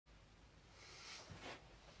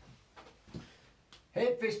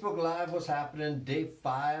Hey, Facebook Live, what's happening? Day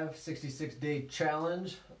 5, 66-day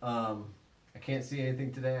challenge. I can't see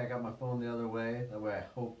anything today. I got my phone the other way. That way I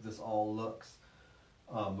hope this all looks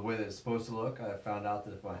the way that it's supposed to look. I found out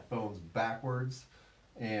that if my phone's backwards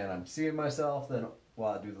and I'm seeing myself, then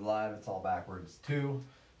while I do the live, it's all backwards too.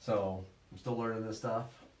 So I'm still learning this stuff.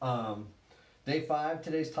 Day 5,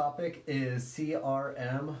 today's topic is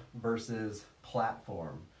CRM versus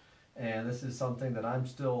platform. And this is something that I'm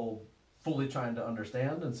still fully trying to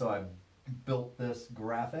understand, and so I built this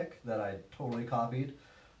graphic that I totally copied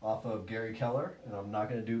off of Gary Keller, and I'm not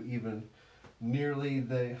going to do even nearly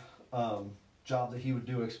the job that he would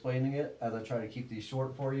do explaining it, as I try to keep these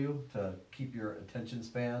short for you to keep your attention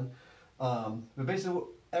span. But basically,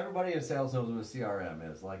 everybody in sales knows what a CRM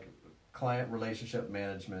is, like client relationship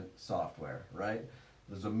management software, right?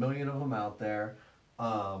 There's a million of them out there.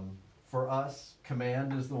 For us,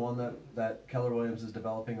 Command is the one that Keller Williams is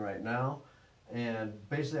developing right now. And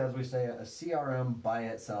basically, as we say, a CRM by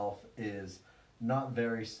itself is not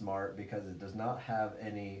very smart because it does not have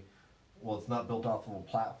any, well, it's not built off of a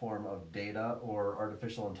platform of data or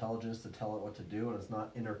artificial intelligence to tell it what to do, and it's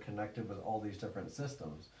not interconnected with all these different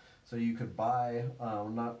systems. So you could buy, I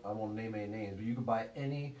won't name any names, but you could buy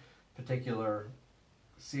any particular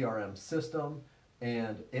CRM system,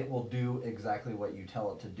 and it will do exactly what you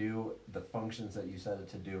tell it to do. The functions that you set it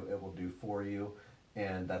to do, it will do for you,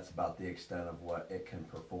 and that's about the extent of what it can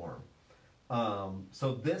perform.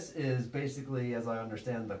 So this is basically, as I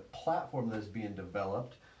understand, the platform that is being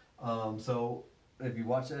developed. So if you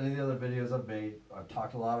watch any of the other videos I've made, I've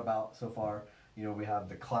talked a lot about so far. You know, we have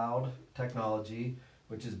the cloud technology,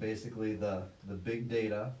 which is basically the big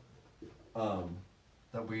data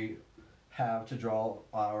that we have to draw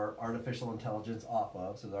our artificial intelligence off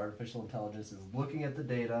of. So the artificial intelligence is looking at the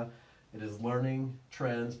data, it is learning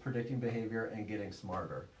trends, predicting behavior, and getting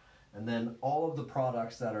smarter. And then all of the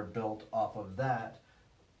products that are built off of that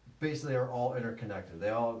basically are all interconnected.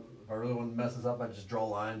 They all, if I really want to mess this up, I just draw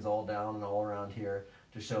lines all down and all around here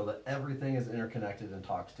to show that everything is interconnected and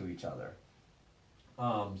talks to each other.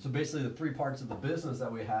 So basically the three parts of the business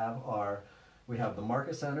that we have are, we have the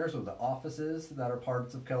market centers, or the offices that are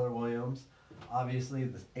parts of Keller Williams. Obviously,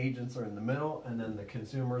 the agents are in the middle, and then the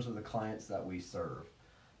consumers are the clients that we serve.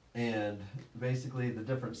 And basically, the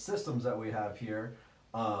different systems that we have here,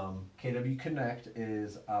 KW Connect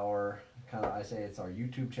is our, I say it's our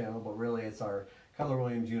YouTube channel, but really it's our Keller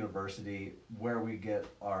Williams University, where we get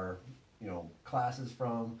our, classes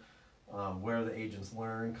from, where the agents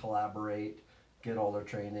learn, collaborate, get all their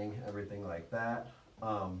training, everything like that.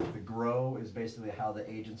 The Grow is basically how the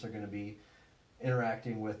agents are going to be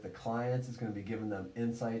interacting with the clients. It's going to be giving them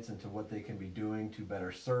insights into what they can be doing to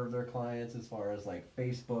better serve their clients, as far as like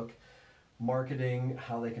Facebook marketing,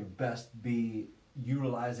 how they can best be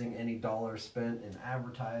utilizing any dollar spent in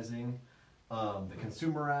advertising. The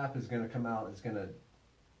consumer app is going to come out. It's going to,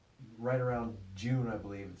 right around June, I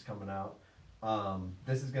believe it's coming out.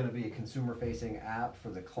 This is going to be a consumer facing app for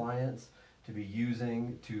the clients to be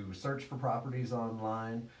using to search for properties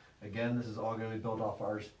online. Again, this is all going to be built off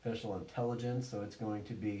artificial intelligence, so it's going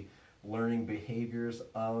to be learning behaviors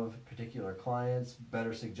of particular clients,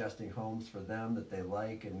 better suggesting homes for them that they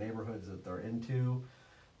like and neighborhoods that they're into.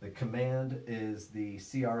 The Command is the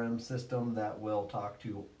CRM system that will talk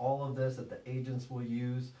to all of this that the agents will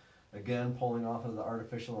use, again pulling off of the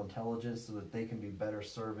artificial intelligence so that they can be better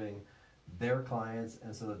serving their clients,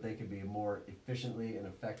 and so that they can be more efficiently and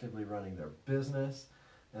effectively running their business.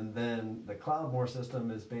 And then the CloudMore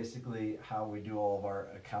system is basically how we do all of our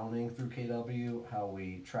accounting through KW, how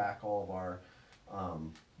we track all of our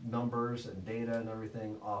numbers and data and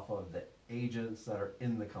everything off of the agents that are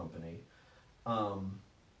in the company. So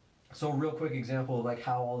a real quick example of like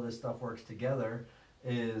how all this stuff works together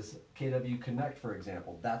is KW Connect, for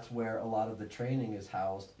example. That's where a lot of the training is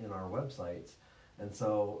housed in our websites. And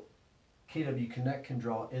so KW Connect can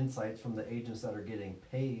draw insights from the agents that are getting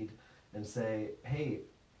paid and say, hey,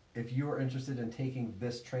 if you are interested in taking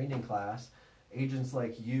this training class, agents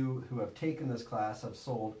like you who have taken this class have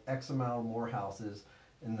sold X amount more houses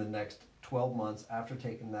in the next 12 months after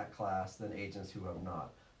taking that class than agents who have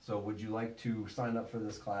not. So would you like to sign up for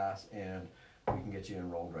this class, and we can get you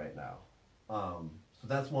enrolled right now. So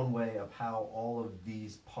that's one way of how all of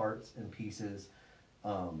these parts and pieces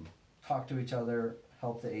talk to each other,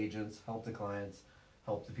 help the agents, help the clients,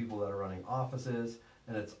 help the people that are running offices,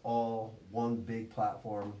 and it's all one big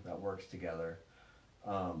platform that works together.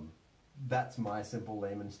 That's my simple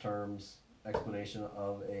layman's terms explanation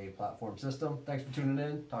of a platform system. Thanks for tuning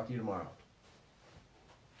in. Talk to you tomorrow.